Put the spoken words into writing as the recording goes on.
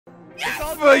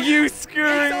for you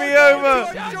screwing me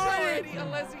over.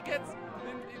 Unless he gets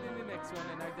in the next one,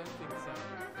 and I don't think so.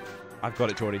 I've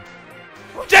got it, Jordy.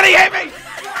 Jelly hit me!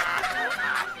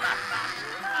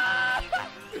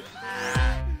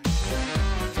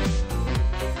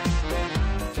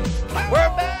 We're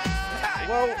back!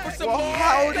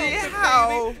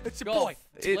 How? It's your Golf. boy.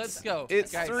 Let's go.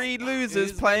 It's Guys, 3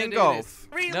 losers who's playing gonna do golf. this?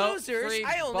 Three No, losers? three,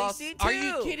 I only boss. see 2. Are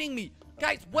you kidding me?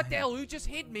 Guys, what the hell? Who just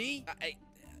hit me?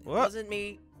 What? Wasn't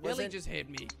me. Billy Wasn't just hit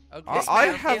me. Okay. I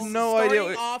map have is no idea.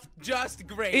 starting off just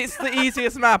great. It's the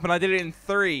easiest map, and I did it in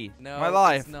 3. No, My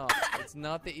life. it's not. It's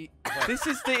not the. This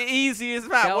is the easiest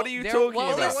map. What are you talking well,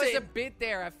 about? there was a bit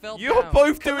there. I fell You're down.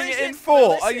 both doing it in Collision. 4. No,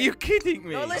 Are listen. you kidding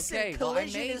me? No, listen. Okay, well, I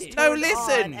Collision made is it. No, turned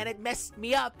listen. on, and it messed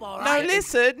me up. All No, right.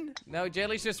 listen. No,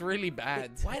 Jelly's just really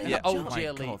bad. Why did Yeah. it Oh, jump?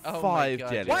 Jelly. God, Oh, 5 my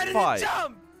God. Jelly. Why did 5. it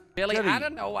jump? Jelly, Jelly, I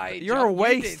don't know why. You're a jumped. You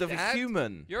waste did of a that.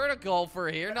 human. You're a golfer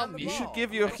here, not I'm me. the You should ball.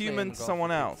 give your I'm playing human to golf.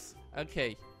 someone else.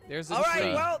 Okay, there's a All right.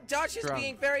 tree. Well, Josh is Drunk.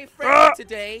 being very friendly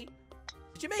today.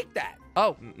 Did you make that?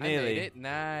 Oh, I Nearly. made it.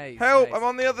 Nice. Help! nice. I'm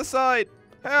on the other side.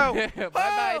 Help!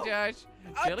 Bye-bye, Josh.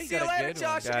 I'll Jelly see you got a later, good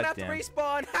Josh. one. You're gonna have to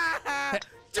respawn. Ha ha.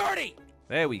 Jordy.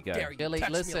 There we go. Dare you Jelly, touch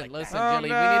me listen, like listen, that. Oh, Jelly.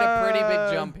 We need a pretty big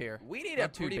no. jump here. We need a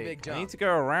Not too pretty big. big I jump. need to go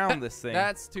around this thing.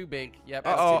 That's too big. Yep. Uh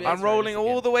that's oh, too big. I'm Let's try rolling this all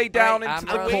again. the way down Right, into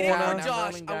I'm the waiting corner. for I'm Josh.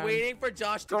 rolling I'm down. waiting for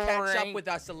Josh to catch up Sorry. with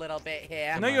us a little bit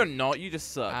here. No, you're not. You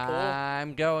just suck.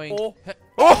 I'm going. Oh. Oh,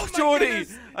 Oh my Jordy!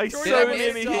 goodness. I Jordy, so I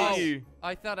nearly missed hit off. you.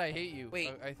 I thought I hit you.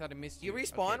 Wait. I thought I missed you. You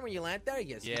respawn Okay. when you land there?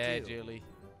 Yes, Yeah, you do. Jelly.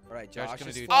 All right, Josh Josh gonna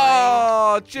is do flying.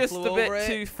 Oh, just flew a over bit it.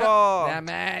 too far. Damn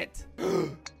it.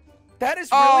 That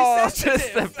is really Oh, sensitive.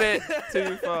 just a bit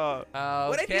too far.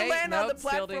 What if you land on the nope, still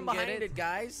platform didn't get behind it,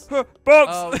 guys? Box!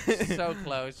 Oh, so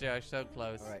close, Josh. So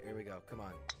close. All right, here we go. Come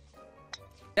on.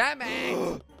 Damn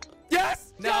it.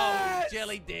 Yes! No, Yes!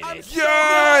 Jelly did I'm it. so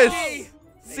Yes! lucky.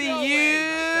 See No you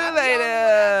way.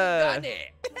 later. Done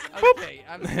it. Okay,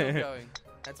 I'm still going.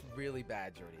 That's really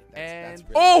bad, Jordy. And That's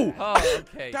really Oh! bad. Oh,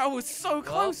 okay. That was so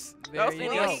close. there That was you the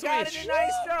go. Well, last you got it switch. in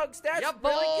nice strokes. That's Yeah,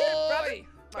 really good, brother. boy.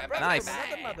 My brother Nice. from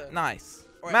another mother. Nice.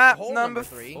 All right, Map hole number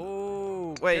 3.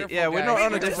 Oh, Wait, careful, yeah, we're guys. not on a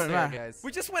Careful different there, map. guys.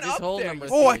 We just went This up hole there. number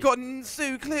Oh, I three. got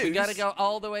so close. We gotta go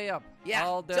all the way up. Yeah.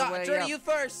 All the way Jordy, up. you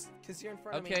first, because you're in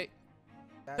front of me. Okay.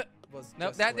 That was Nope,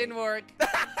 just that great. didn't work.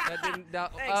 That didn't. No.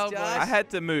 Thanks, Oh, boy. Josh. I had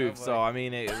to move, Oh, so boy. I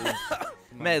mean, it was, Come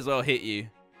on. may as well hit you.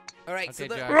 All right, so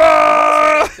Okay, the, Josh.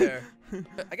 Ah! there.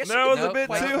 I guess That you was can a bit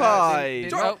quite too fast. high. Did-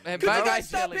 Jordy, oh, and could you bye-bye, guys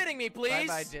stop Jelly. hitting me, please?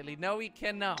 Bye-bye, Jelly. No, we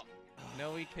cannot.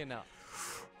 No, we cannot.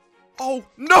 Oh,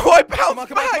 no, I bounced Come on,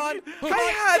 come on, back. come on. Come I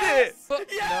on, had it.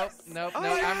 Yes! Nope, I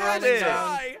no, I'm had rolling it.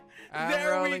 down. I'm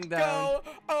there rolling we down. go.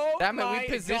 Oh Damn it, my we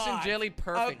positioned God. Jelly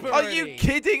perfectly. Are you Birdie.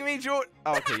 kidding me, George?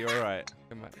 Oh, okay, you're all right.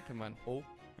 Come on, come on.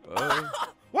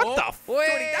 What Oh. the f? Jordy,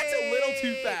 that's a little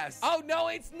too fast. Oh, no,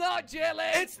 it's not, Jelly.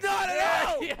 It's not at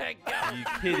all. Yeah, go. Are you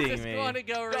kidding just me? want to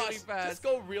go really Josh, fast. just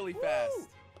go really fast.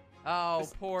 Oh,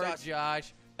 Just- poor Josh.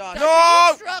 Josh. Josh. No!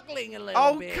 You're struggling a little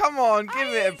Oh, bit. come on, give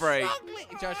it a break.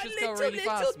 Josh, just go little, really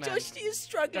fast, man. Josh is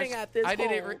struggling Josh, at this I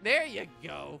did it. hole. There you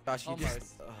go. Josh, you Almost.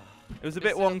 just... It was a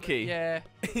bit Just wonky. Yeah.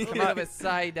 A little bit of a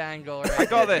side angle. Right I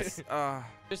got there. this.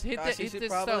 Just hit Josh, the you hit should the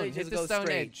probably stone. just Hit the go stone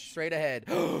straight, edge. straight ahead.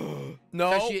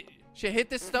 no. Josh, you hit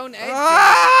the stone edge.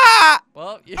 Ah!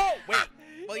 Well, you Oh, wait.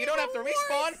 Well, you don't have to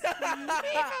respawn.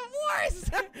 worse.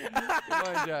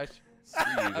 Come on, Josh. See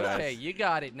you guys. Okay, you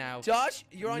got it now. Josh,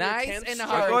 you're on Nice your 10th and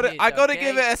strike. hard. I gotta okay?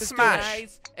 give it a Just smash.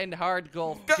 Nice and hard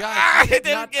golf. Go- Josh, I this is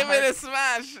didn't not give hard. it a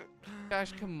smash.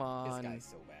 Josh, come This on. guy's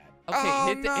so bad. Okay, Oh,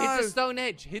 hit the no. stone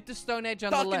edge. Hit the stone edge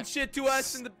on the Talking left. shit to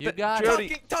us in the You got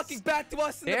it. talking back to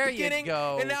us in There the you beginning,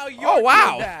 go. and now you're Oh,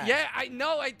 wow. doing that. Yeah, I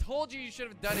know. I told you should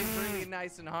have done it really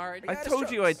nice and hard. I got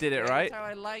told you I strokes. did it That's right. how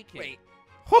I like it. Wait.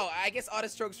 Oh, I guess auto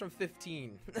strokes from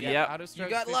 15. Yep. Out of You stroke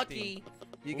got 15. lucky.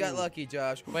 You got Ooh. lucky,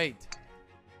 Josh. Wait.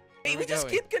 Hey, Where we just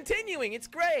going? keep continuing. It's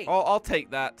great. I'll take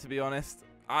that, to be honest.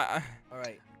 I All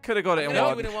right. could have got it I'm in gonna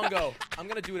one. do it in one go. I'm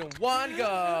gonna do it in one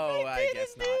go. I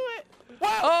guess not.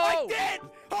 Wow, Oh! I did!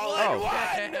 Hole Oh. in What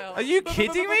the one! hell? Are you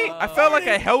kidding me? I felt like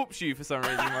I helped you for some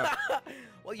reason.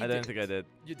 Well, you I don't didn't. think I did.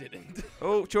 You didn't.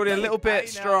 Oh, Jordy, a little I bit know.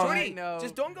 strong. I Jordy, know.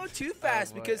 just don't go too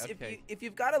fast boy, because okay. if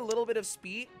you've got a little bit of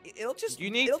speed, it'll just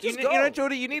You need, it'll you just need, go. you know,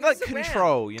 Jordy, you need like It's a ramp.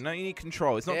 control. You know, you need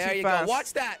control. It's not There too you fast. go.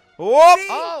 Watch that. Whoop! See?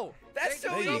 Oh, That's thank so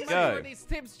you There you so easy. much go. for these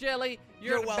tips, Jelly.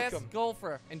 You're, You're the welcome. best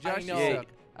golfer, and Josh, you know. suck.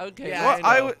 Okay. Yeah, What?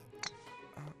 I I know. would.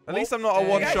 At least I'm not a You guys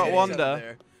one-shot hit each other wonder.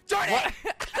 there. Jordy! What?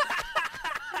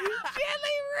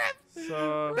 Jelly rips.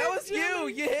 So. That was you.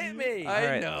 You hit me.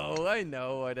 Alright. I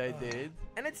know what I did.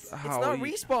 And it's How not you-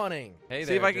 respawning. Hey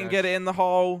See if I can get it in the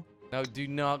hole. No, do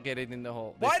not get it in the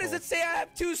hole. Why this does it say I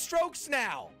have 2 strokes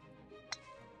now?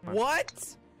 What?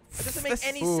 That doesn't make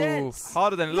any Ooh, sense.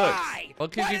 harder than it looks. Why? Well,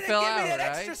 'cause Why you did it fell give me out, that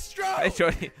right? extra stroke? Hey,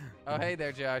 Jordy. Oh, hey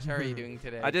there, Josh. How are you doing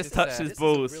today? I just touched his this is a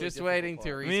balls. really Just difficult waiting to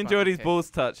part. respawn. Me and Jordy's okay. balls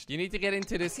touched. You need to get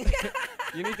into this.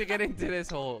 You need to get into this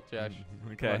hole, Josh.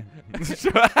 Okay.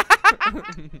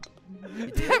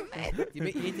 You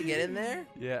need to get in there?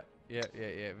 Yeah.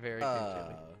 Very good,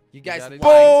 Jelly. You guys got it. lied to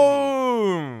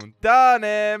me. Boom! Done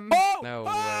him. No way.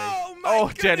 my Oh,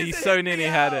 goodness, Jenny it so hit me nearly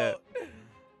had out.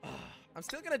 I'm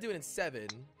still gonna do it in 7.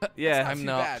 Yeah, I'm too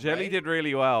not. bad, Jelly right? did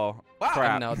really well. Wow.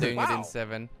 Crap. I'm now doing it Wow. in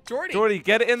 7. Jordy. Jordy,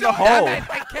 get it in the Damn hole. Damn it,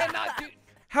 I cannot do.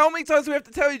 How many times do we have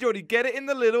to tell you, Jordy? Get it in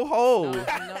the little hole. No,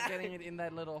 I'm not getting it in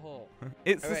that little hole.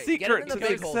 It's the Alright, get it secret in the to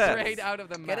big hole. success. Straight out of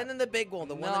the Get map. it in the big one,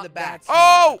 the one in Not the back. that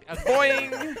Oh, Okay.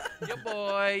 boing! Yeah,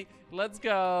 boy. Let's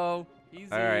go. Easy.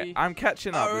 All right, I'm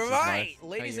catching up. All Which is right, nice.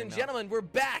 ladies you're and not. gentlemen, we're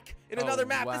back in Oh, another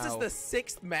map. This is wow. the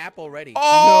 6th map already. Oh,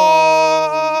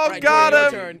 All right, got Jordy,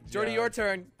 him! your turn. Jordy, your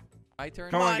turn. My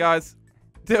turn. Come Come on, on. guys.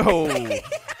 Oh,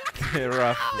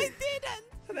 rough. It didn't.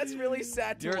 That's really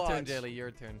sad to Your watch. turn, Jelly. Your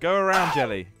turn. Go around,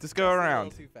 Jelly. Just go That's a around.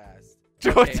 little too fast.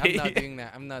 Jordy. Okay, I'm not doing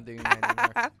that. I'm not doing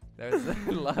that anymore. That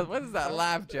was what is that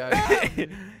laugh, Josh?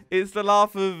 It's the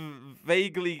laugh of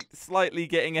vaguely, slightly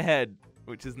getting ahead,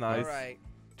 which is nice. All right.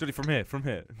 Jordy, from here, from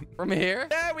here. From here?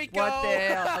 There we go. What the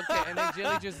hell? Okay, and then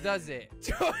Jelly just does it.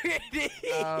 Jordy.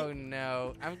 Oh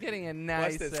no, I'm getting a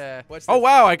nice. Watch this. Watch Oh this.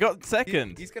 wow, I got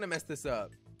second. He's gonna mess this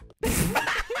up.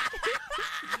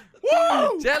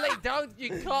 Woo! Jelly, don't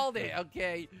you called it?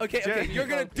 Okay. Okay, Jelly, you're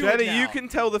gonna do Jelly, it now. you can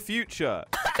tell the future.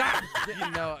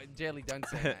 No, Jelly, don't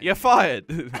say that. You're fired.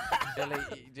 Jelly,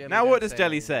 Now don't what does say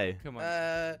Jelly anything. say? Come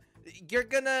on. You're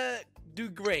gonna do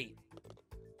great.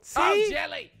 See? Oh,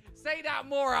 Jelly, say that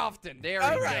more often. There we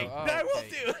All go. right, Oh, I will okay.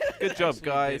 do. Good job, Actually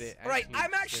guys. did it. All right,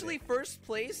 I'm did actually it. first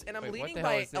place, and I'm Wait, what leading the hell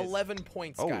by is this? 11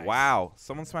 points, Oh guys. wow,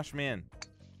 someone smashed me in.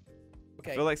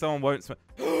 Okay. I feel like someone won't smash.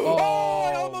 Oh,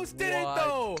 I Oh, almost did it what?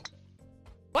 though.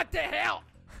 What the hell?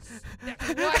 Why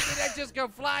did I just go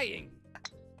flying?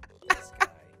 This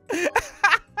guy.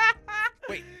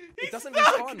 Wait, it doesn't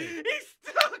stuck. respawn me. He's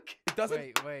stuck. It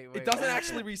doesn't. Wait. It doesn't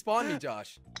actually respawn me,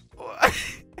 Josh.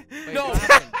 Wait, No. what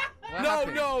happened? What No,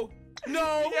 happened?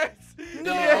 no. Yes.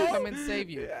 No. I'll come and save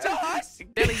you. Josh.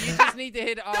 Jelly, you just need to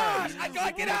hit R. Josh, You I just gotta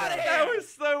need to get hit out of R. here. That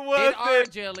was so Hit worth R,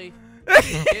 it. Jelly.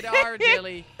 Hit R,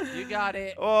 Jelly. You got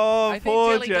it. Oh, I think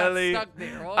poor Jelly Jelly. got stuck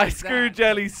there. What I was screwed that?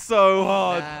 Jelly so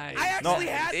hard. Nice. I actually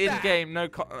Not had in that. game, no.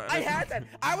 I had that.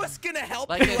 I was gonna help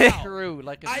Like you a out. screw.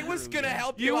 Like a I screw, was gonna yeah.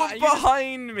 help You you were out. and you just-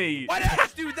 behind me. Why did I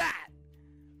just do that?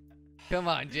 Come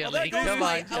on, Well, Jelly. that goes Come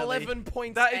my on, Jelly. 11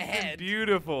 points That is ahead.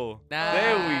 beautiful. Nice,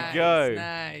 There we go.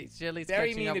 Nice. Jelly's Very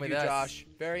catching mean up of with you, us. Josh.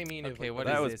 Very mean of Okay, you. what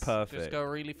That is was this? perfect. Just go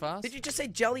really fast. Did you just say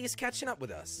Jelly is catching up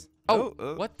with us? Oh,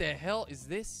 Oh, what the hell is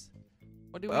this?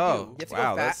 What do we Oh. do? You have to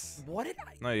Wow, go fast. that's- What did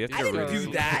I? No, you have to I go didn't really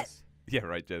do that. Yeah,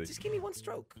 right, Jelly. Just give me one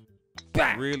stroke.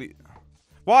 Really?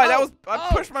 Why? That Oh, was. I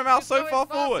pushed my mouse just so go far as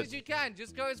fast forward. as you can.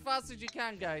 Just go as fast as you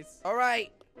can, guys. All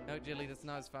right. No, Jelly, that's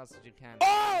not as fast as you can.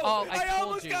 Oh, I I told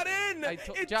almost you. got in. I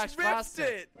It Josh, drifted.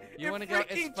 faster. You It want to go as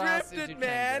freaking fast drifted, as you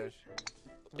man. can, Josh.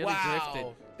 Jelly Wow.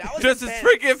 drifted. That was Just as intense.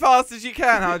 freaking fast as you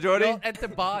can, huh, Jordy? Well, at the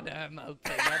bottom.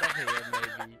 Okay, not up here,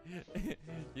 maybe.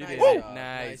 You Nice did it. job, Nice,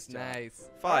 nice job. nice.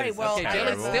 Five. Alright, well, Okay, I Jelly's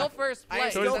don't know. still first I place.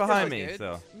 still Jordy's That's behind Good. me,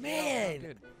 so. Man,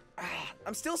 Good.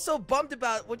 I'm still so bummed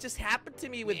about what just happened to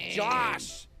me with Man.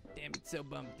 Josh. Damn, it's so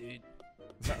bummed, dude.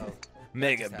 Uh-oh.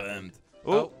 Mega just happened. bummed.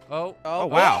 Oh, Oh. oh. Oh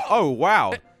wow. Oh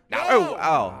wow. No. Oh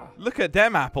wow. Look at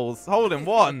them apples. Holding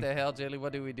What one. the hell, Jelly?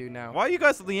 What do we do now? Why are you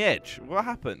guys on the edge? What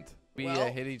happened? We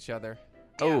Well- hit each other.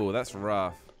 Oh, that's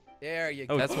rough. There you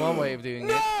Oh, go. That's one way of doing it.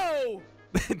 No.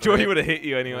 Jordy would have hit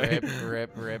you anyway.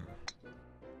 Rip.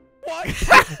 What? Yes,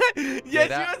 that- you guys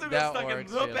have been that stuck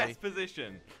works, in the Jelly. best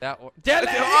position. That one. Jelly!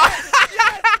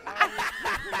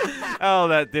 Oh,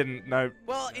 that didn't. No.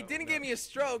 Well, it didn't give me a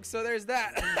stroke, so there's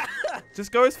that.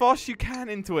 Just go as fast as you can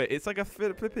into it. It's like a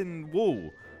flipping wall.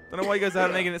 Don't know why you guys are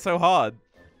making it so hard.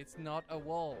 It's not a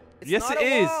wall. It's Yes, not it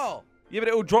a is. wall. Yeah, but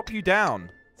it will drop you down.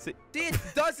 See, It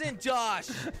doesn't, Josh.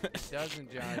 It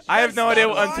doesn't, Josh. I have no Stop idea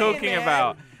what I'm lying, talking man.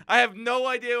 about. I have no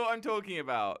idea what I'm talking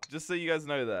about. Just so you guys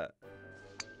know that.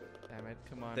 Damn it,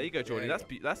 come on. There you go, Jordy. There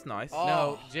you That's nice. Oh.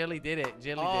 No, Jelly did it.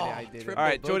 Jelly did it. I did it. triple All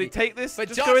right, Jordy, boogie. take this. But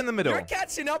Just Josh, go in the middle. You're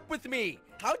catching up with me.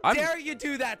 How I'm- dare you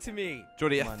do that to me?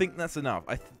 Jordy, Come I on. think that's enough.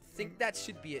 I Think that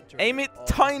should be it. Jordy. aim it Oh.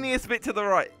 tiniest bit to the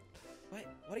right.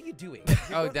 What are you doing?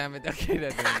 Oh, damn it. Okay,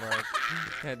 that didn't work.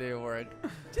 That didn't work.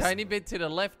 Tiny bit to the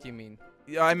left, you mean?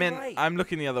 Yeah, I meant Right. I'm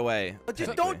looking the other way. But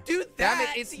just technically. don't do that. Damn it,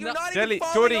 it's you're not- not Jelly, even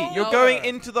Jordy, falling you're over. going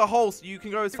into the hole so you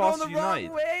can go as You're fast going as the you wrong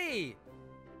know. way.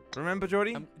 Remember,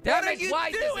 Jordy? Damn What are it, you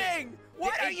why does it- doing?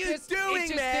 What are you doing, It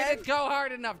just man? didn't go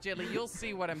hard enough, Jelly. You'll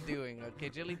see what I'm doing, okay?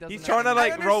 Jelly doesn't. He's have trying to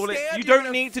any- like roll it. understand You you're don't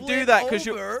gonna need to do flip that because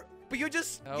you're. over, But you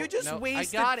just No, I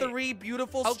wasted got it. 3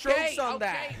 beautiful Okay, strokes on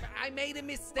that. okay, I made a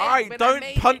mistake. All right, but I don't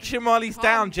made punch it. him while he's Calm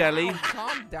down, Jelly.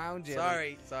 Calm down,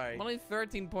 Jelly. Sorry. I'm only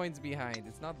 13 points behind.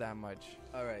 It's not that much.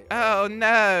 All right. Oh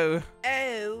no!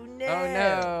 Oh no.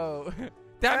 Oh no!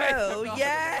 Damn it! Oh I forgot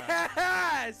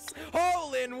yes!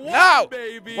 Hole in one, No!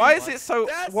 baby. Why is it so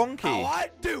That's wonky? how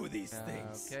I do these about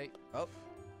things. it. Okay. Oh.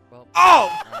 Well.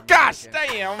 Oh I'm gosh, okay.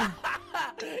 damn!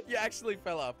 You actually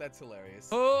fell off. That's hilarious.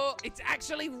 Oh, it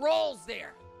actually rolls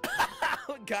there.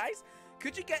 Guys,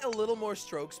 could you get a little more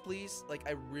strokes, please? Like,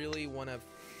 I really want to.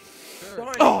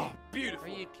 Sure. Oh, beautiful! Are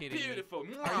you kidding me? Beautiful! Are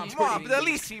you Mwah, kidding me?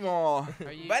 bellissimo!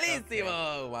 Are you?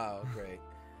 Bellissimo! Wow, great.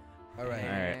 All right. All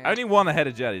Yeah. right, only one ahead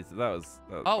of Jelly, so that was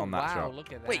Oh on that wow! shot.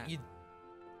 Look at that. Wait, you.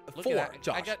 Look 4, at that.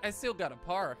 Josh. I still got a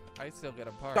par.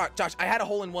 Josh, I had a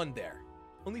hole in one there.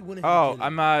 Only one. Oh, I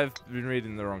might have been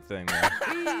reading the wrong thing there.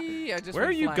 Eee, I just Where went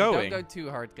are you flying. going? Don't go too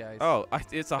hard, guys. Oh,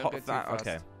 it's a Don't hot. go too fast.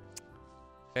 Okay.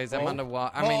 Guys, I'm Oh. on the wall.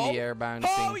 I'm in the air bouncing.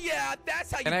 Oh yeah,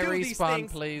 that's how Can you I do these respawn,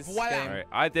 things. please? Voila. Game? All right,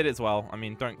 I did as well. I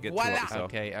mean, don't get too Voila. up yourself.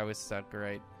 Okay, I was stuck.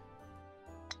 Right.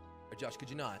 Josh, could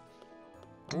you not?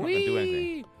 I'm not gonna do anything.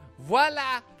 Whee!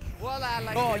 Voila! Voila!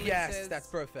 Like Oh David yes, says. that's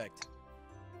perfect.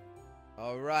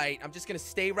 All right, I'm just gonna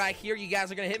stay right here. You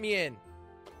guys are gonna hit me in.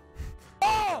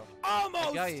 Oh, almost.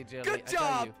 I got you, Jelly. Good I got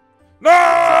job. you.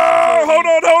 No! Hold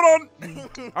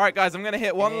on. All right, guys, I'm gonna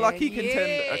hit one lucky And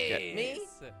contender. Okay. Me?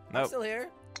 yes. I'm Nope, still here.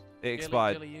 it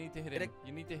expired. Jelly, you need to hit Hit him.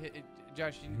 You need to hit it.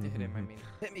 Josh, you need to hit him. I mean.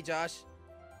 Hit me, Josh.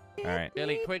 All right.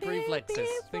 Jelly, quick reflexes.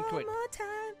 Think quick.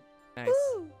 Nice.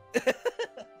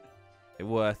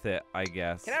 Worth it, I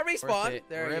guess. Can I respawn? it.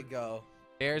 There you Rip. go.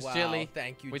 There's Wow, Jelly.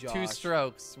 thank you, With Josh. 2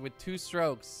 strokes. With 2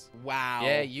 strokes. Wow.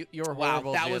 Yeah, you're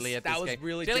horrible, that was Jelly, at that this was game.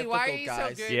 really Jelly, difficult, why are you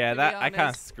guys. so good? Yeah, to be that I kind of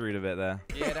honest? screwed a bit there.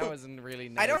 Yeah, that wasn't really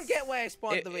nice. I don't get why I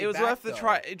spawned the way It was back, worth the though.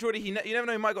 try. Jordy, you never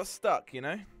know, he might got stuck, you know?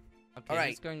 Okay, All right.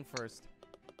 who's going first?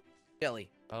 Jelly.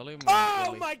 Jelly.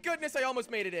 Oh my goodness! I almost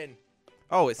made it in.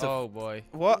 Oh, it's a Oh boy.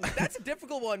 what? That's a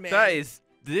difficult one, man. That is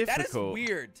That is difficult.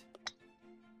 weird.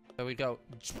 There we go.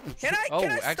 Can I Oh,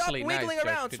 stop actually, nice, wiggling Josh,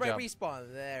 around good so I job.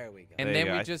 respawn? There we go. And There then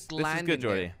you we go. just This land is good, in there.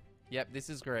 Jordy. Yep, this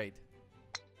is great.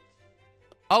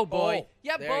 Oh boy. Oh,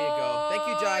 Yeah, there boy. you go. Thank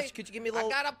you, Josh. Could you give me a little?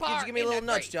 I got a Could par you give me a in little the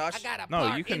nudge, three. Josh? I got a No,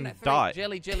 par you can in the three. die.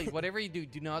 Jelly, whatever you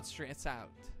do not stress out.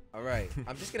 All right.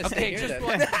 I'm just gonna Okay, stay here just then.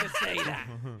 wanted to say that.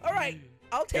 All right.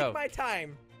 I'll take Go. my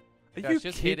time. Are Josh, you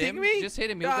just hit kidding him. me? Just hit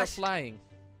him. He'll go Josh. flying.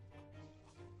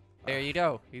 There you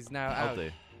go. He's now I'll out.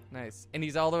 do. Nice. And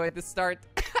he's all the way at the start.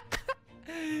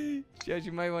 Josh,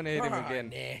 you might want to hit him again.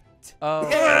 Darn it. Oh.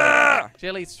 Yeah!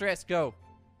 Jelly, stress, go.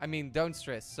 I mean, don't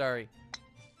stress. Sorry.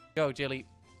 Go, Jelly.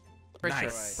 Pressure.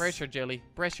 Nice. Pressure, Jelly.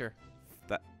 Pressure.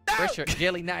 That- Pressure.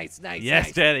 Jelly, nice. Yes,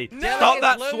 nice. Jelly. No. Jelly Stop is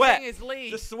that losing sweat. his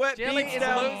lead. The sweat Jelly beats is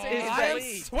down losing his his I am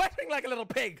lead. sweating like a little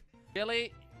pig.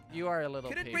 Jelly, you are a little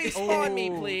Could it pig. respawn me,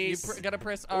 Ooh, please? You gotta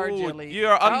press R, Ooh, Jelly.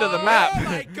 you're under the Oh, map. Oh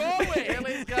my god!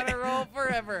 Jelly's gonna roll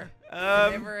forever.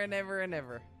 Ever and ever and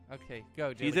ever. Okay,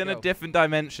 go, Jelly. He's in go. a different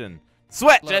dimension.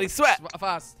 Sweat, Slow. Jelly, sweat.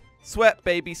 Fast. Sweat,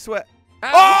 baby, sweat.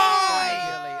 Ah,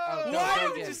 Jelly. Oh, go, Why go did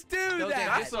you again. just do Go again.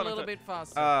 that? Just a little bit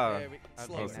faster. There we- Okay,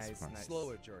 slower, nice, nice.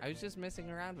 slower, Jordan. I was just messing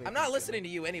around with I'm you, not Jelly. listening to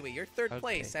you anyway. You're third Okay.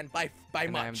 place, and by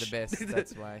And much. I am the best,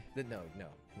 that's why. No.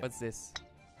 What's this?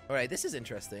 All right, this is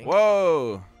interesting.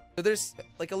 Whoa. So there's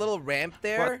like a little ramp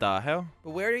there. What the hell?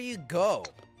 But where do you go?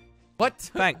 What?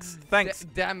 Thanks. Thanks.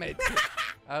 Damn it.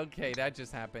 Okay, that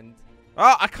just happened.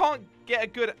 Oh, I can't get a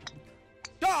good...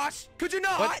 Josh, could you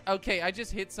not? What? Okay, I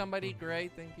just hit somebody.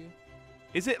 Great, thank you.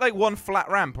 Is it like one flat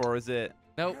ramp or is it...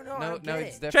 No, don't know, I no, don't no, get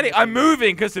it's it. definitely... Jelly, I'm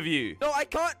moving because of you. No, I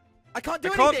can't. I can't do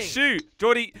I anything. can't shoot.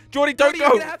 Jordy, don't Jordy, you're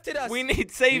go. gonna have to us. We need You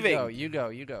saving. go, you go,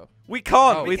 you go. We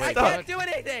can't. Oh, We're my I stuck. can't do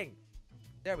anything.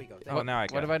 There we go. Oh, now I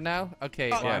can. What about now?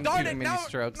 Okay, Oh, well, I'm darn too it! many Now,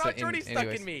 strokes. now Jordy's stuck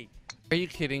anyways. in me. Are you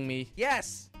kidding me?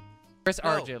 Yes. Press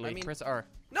R, No, Jelly. I mean- Press R.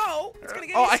 No, it's gonna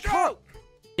get Oh, me a I can't. stroke.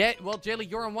 Yeah, well, Jelly,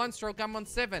 you're on 1 stroke. I'm on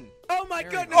 7. Oh my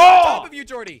There we goodness! go. On Oh! top of you,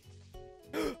 Jordy.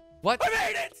 What? I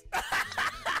made it.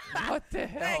 What the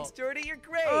hell? Thanks, Jordy. You're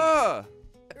great. Ugh.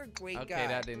 You're a great Okay, guy.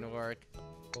 that didn't work.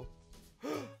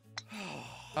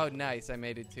 Oh, nice. I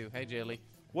made it too. Hey, Jelly.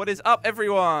 What is up,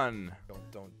 everyone?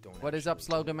 Don't. What is up,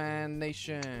 Slogoman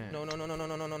Nation? No.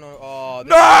 Oh, this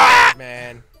No! is bad,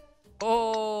 man.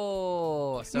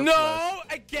 Oh, so No,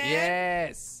 close. again.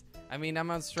 Yes. I mean, I'm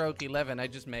on stroke 11. I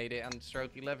just made it on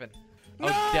stroke 11. Oh,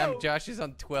 No! damn. Josh is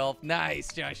on 12.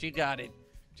 Nice, Josh. You got it.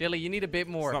 Jelly, you need a bit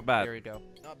more. not bad. There we go.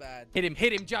 Not bad. Hit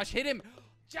him, Josh. Hit him.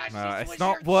 Josh, No, this it's was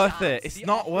not your worth chance. it. It's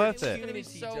not worth it. It was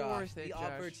so Josh, worth it, the Josh.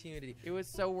 opportunity. It was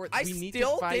so worth. I We need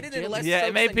still to fight did it in Jilly. less Yeah,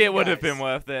 strokes maybe than it would have you been guys.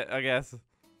 worth it, I guess.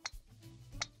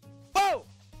 Whoa!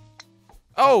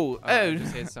 Oh, I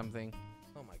just hit something.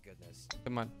 Oh my goodness.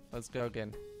 Come on, let's go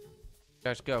again.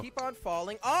 Josh, go. Keep on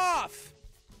falling off.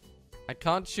 I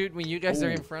can't shoot when you guys are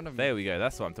in front of me. There we go.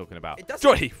 That's what I'm talking about. It doesn't-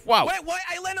 Jordy, wow. Wait, what?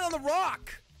 I landed on the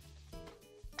rock.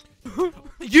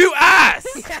 You ass!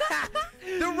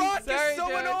 The rock Sorry, is so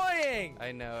Josh. annoying.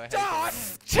 I know. I hate Josh!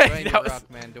 that. Jay, Dwayne that the was-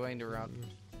 Rock, man. Dwayne the Rock.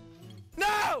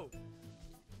 No!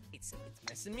 It's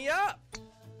messing me up.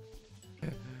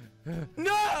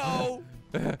 No!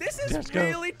 This is Just go.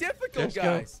 really difficult, Just go.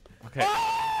 guys. Okay.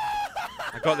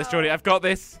 I got this, Jordy. I've got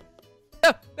this.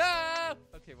 No!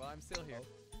 Okay, well, I'm still here.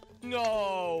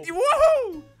 No.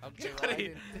 Woohoo! Okay, well,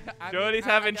 Jordy. I Jordy's I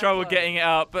having got trouble close. getting it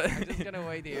up. I'm just gonna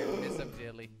wait here and miss some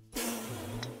jelly.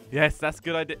 Yes, that's a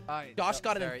good idea. Alright, Josh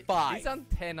got it in sorry. 5. He's on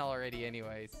 10 already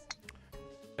anyways.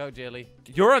 Go, Jelly.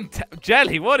 You're on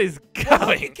Jelly. What is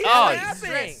going keep on?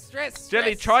 laughing. Stress.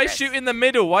 Jelly, try shoot in the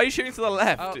middle. Why are you shooting to the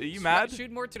left? Oh, Are you mad?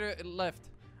 Shoot more to the left.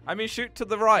 I mean, shoot to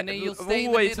the right. And then you'll All stay the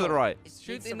in the way to the middle. right.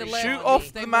 Shoot in the Shoot left. Shoot you'll off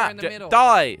stay the more map. in the middle.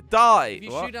 Die. If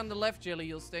you What? shoot on the left, Jelly,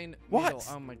 you'll stay in the What? middle.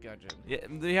 Oh my god, Jelly.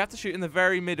 Yeah, you have to shoot in the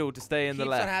very middle to stay in the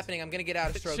Keeps left. on happening. I'm gonna get out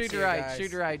of strokes Shoot here, right. guys.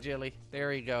 Shoot right, Jelly.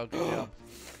 There you go. Good job.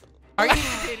 Are you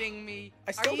kidding me?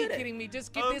 I still Are you did it. kidding me?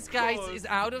 Just give Of this guy course. is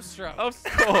out of stroke. Of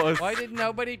course. Why did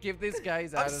nobody give this guy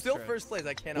his out I'm of still stroke? first place.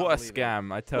 I cannot What a believe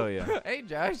scam, I tell you. Hey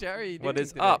Josh, how are you doing What is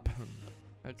today? up?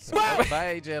 Okay. Whoa!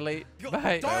 Bye, Jelly. Go-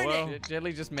 Bye. darn it. J-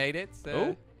 Jelly just made it. So. Oh.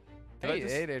 Did I Hey,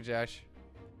 just- hey there, Josh.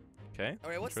 Okay. All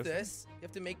right, what's interesting. this? You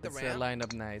have to make the Let's ramp. line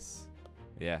up nice.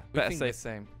 Yeah. We Better think say the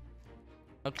same.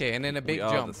 Okay, and then a big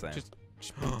are jump. the same.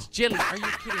 Just Jelly, are you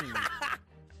kidding me?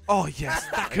 Oh yes,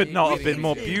 that Are could you not have kidding been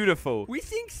more me? beautiful. We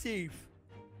think safe.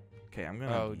 Okay, I'm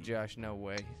gonna. Oh, Josh, no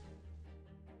way.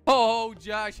 Oh,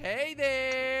 Josh, hey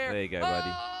there. There you go,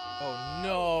 buddy. Oh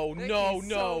no, Thank no, you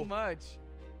no. so much.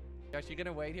 Josh, you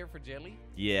gonna wait here for Jelly?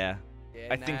 Yeah. Yeah,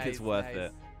 I think it's worth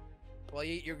it. Well,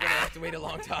 you're gonna have to wait a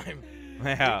long time.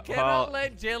 Yeah. We cannot Well,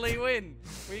 let Jelly win.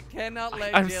 We cannot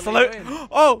let I'm Jelly slow. win.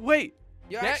 Oh wait,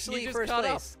 You're Yeah, you actually just first caught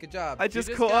up. place. Good job. I You just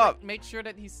just caught gotta up. Make sure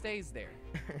that he stays there.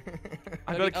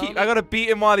 I But gotta he keep. only- I gotta beat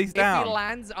him while he's If down. he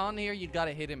lands on here, you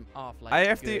gotta hit him off. Like I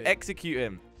have to good. execute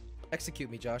him. Execute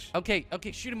me, Josh. Okay,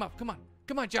 shoot him up. Come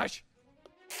on, Josh.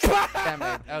 Damn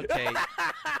it. Okay.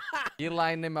 You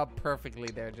lined him up perfectly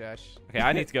there, Josh. Okay,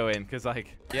 I need to go in because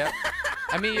like Yep.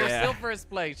 I mean, you're Yeah. still first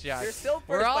place, Josh. You're still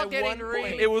We're first all by getting 1 point.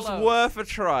 really it was close. worth a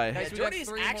try. Yeah, Guys, we got Jordy's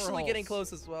 3 more actually getting holes.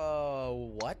 close as well.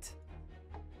 What?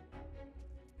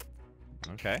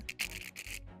 Okay.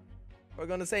 We're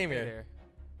going the same Right here. here.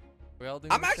 We all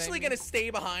doing I'm the same actually here? gonna stay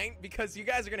behind because you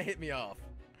guys are gonna hit me off.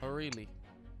 Oh, really?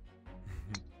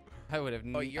 I would have.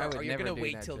 Oh, you're never gonna do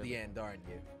wait that, till Jelly. the end, aren't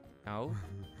you? No.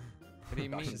 What do you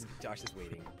mean? Josh is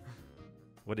waiting.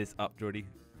 What is up, Jordy?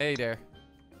 Hey there.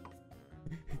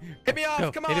 Hit me off!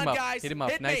 Go. Come Hit on, him up. guys! Hit him up.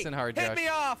 Hit Nice me. and hard, Hit Josh. me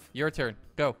off! Your turn.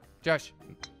 Go, Josh.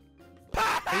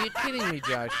 Are you kidding me,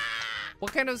 Josh?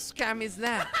 What kind of scam is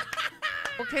that?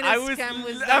 What kind I of was scam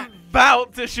was that?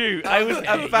 about to shoot. I was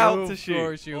Okay, about to Of shoot.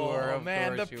 course you were. Oh Of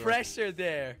man, the course you were. pressure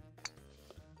there.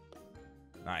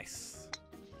 Nice.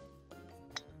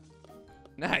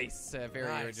 Nice. Very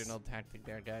Nice. original tactic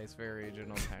there, guys. Very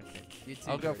original tactic. You too,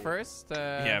 I'll go Jordy. first.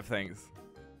 Yeah, thanks.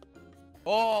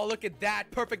 Oh, look at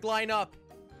that. Perfect lineup.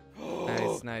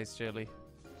 Nice, nice, Jelly.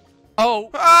 Oh!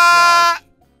 Ah!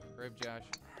 Rib Josh.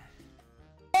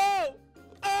 Oh!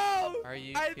 Oh! Are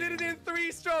you I did kidding it me? in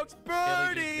 3 strokes. Jelly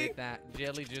just Birdie! did that.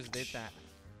 Jelly just did that.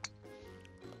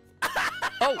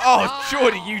 Oh,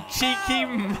 Jordy, you cheeky.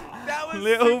 That was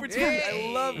Little super cheeky.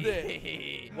 I loved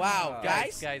it. Wow,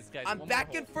 guys. I'm one back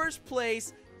more in first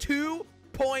place. 2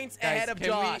 points hole. ahead of can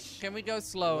Josh. can we go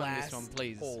slow on this Last one,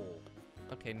 please? hole.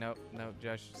 Okay, no,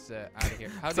 Josh is out of here.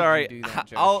 How Sorry, did you do that,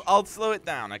 Josh? I'll slow it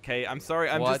down. Okay, I'm sorry.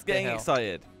 I'm What just the getting hell?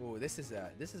 excited. Ooh, this is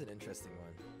an interesting one.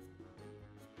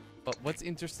 But what's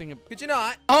interesting? Could you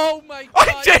not? Oh my God!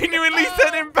 I genuinely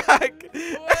sent him back.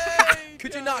 Wait,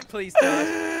 Could you Josh. not, please,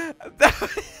 Josh?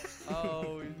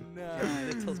 Oh no!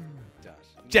 Little Josh.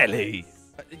 Jelly.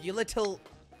 You little.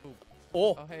 Oh,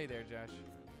 Oh. hey there, Josh.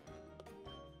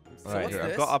 So Right, what's here,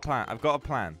 this? I've got a plan. I've got a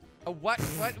plan. Oh, what?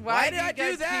 Why Why do did you I do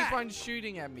guys that? keep on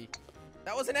shooting at me?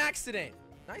 That was an accident.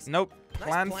 Nice. Nope. Nice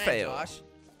Plan failed. Josh.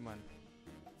 Come on.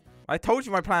 I told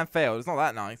you my plan failed. It's not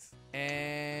that nice.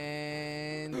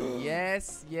 And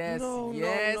yes, yes, No,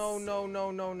 yes.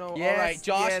 no. Yes, All right,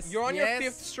 Josh, yes, you're on yes.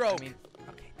 your 5th stroke. I mean,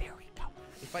 okay, there we go.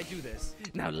 If I do this.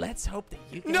 Now let's hope that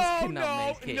you guys No, cannot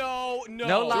make it. no.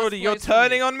 No last Jordy, you're place for me.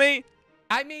 turning on me.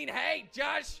 I mean, hey,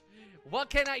 Josh, What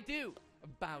can I do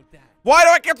about that? Why do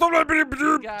I get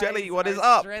Guys Jelly? What is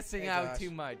are up? Stressing Hey, out Josh.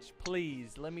 too much.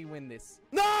 Please, let me win this.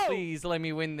 No! Please, let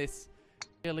me win this.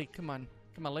 Jelly, come on.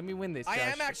 Come on, let me win this, Josh. I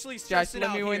am actually Josh, stressing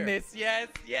let out me win here. this. Yes,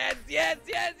 yes, yes,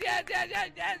 yes, yes, yes, yes,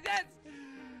 yes, yes.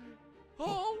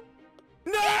 Oh.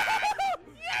 No!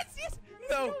 Yes, yes.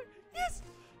 No. Yes.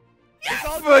 It's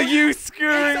all For good. you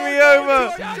screwing all me good,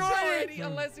 over. Josh. Josh already,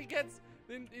 unless he gets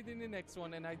in the next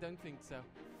one, and I don't think so.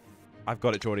 I've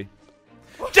got it, Jordy.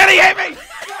 Jelly hit me!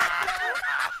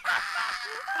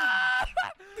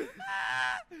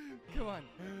 Come on.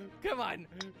 Come on.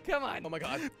 Come on. Oh my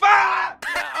God. Ah!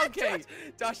 Yeah, okay.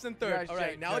 Josh in third. Josh, All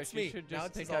right, now Josh, it's you me. should Now just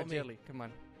it's take all out me. Jelly. Come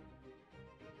on.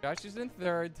 Josh is in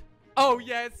third. Oh,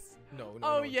 yes. No, no,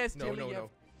 Oh, no. yes, no, Jelly. no, you, no. Have,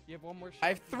 you have one more shot. I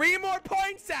have 3 more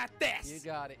points at this. You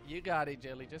got it. You got it,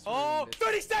 Jelly. Just Oh, ruin this.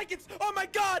 30 seconds. Oh my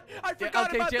God. I forgot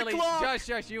okay, about Jelly. the clock.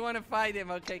 Josh, you want to fight him?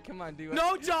 Okay, come on, do it.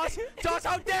 No, Josh. Josh,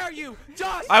 how dare you?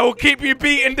 Josh. I will keep you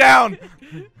beaten down.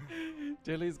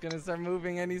 Jelly's gonna start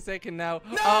moving any second now.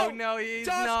 No! Oh no, he's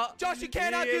Josh, not. Josh, you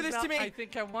cannot He do is this not. to me. I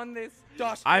think I won this.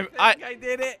 Josh. I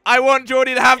did it. I want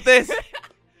Jordy to have this.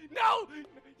 No.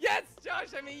 Yes, Josh.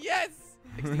 I mean yes.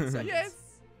 16 seconds. Yes.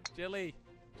 Jelly.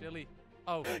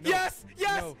 Oh. No. Yes.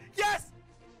 Yes. No. Yes.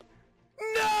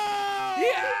 No.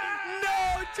 Yeah.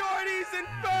 No, Jordy's in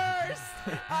first.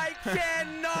 I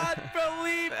cannot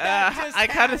believe that just I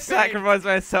kind happened. of sacrificed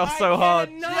myself so hard.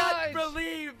 I cannot Josh.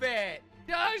 believe it.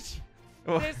 Josh.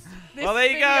 Well, This well, there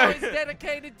you video go. is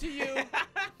dedicated to you.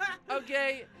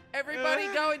 Okay. Everybody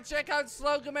go and check out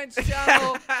Slogoman's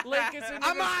channel. Link is in the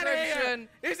I'm outta here. description.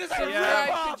 This is a Subscribe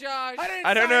rip-off. to Josh.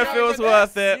 I don't know if sign it up was for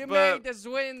worth this. it, You but made us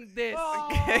win this.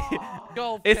 Oh.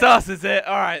 Gold it's us, is it?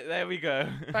 All right, there we go.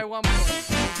 by 1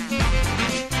 point.